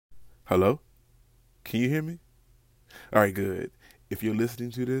Hello? Can you hear me? All right, good. If you're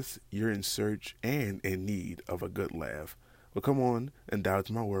listening to this, you're in search and in need of a good laugh. Well, come on and dive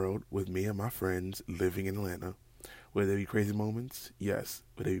into my world with me and my friends living in Atlanta. Will there be crazy moments? Yes.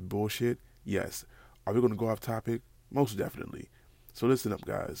 Will there be bullshit? Yes. Are we going to go off topic? Most definitely. So listen up,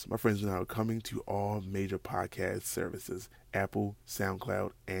 guys. My friends are now coming to all major podcast services: Apple,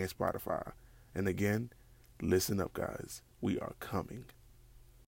 SoundCloud, and Spotify. And again, listen up, guys. We are coming.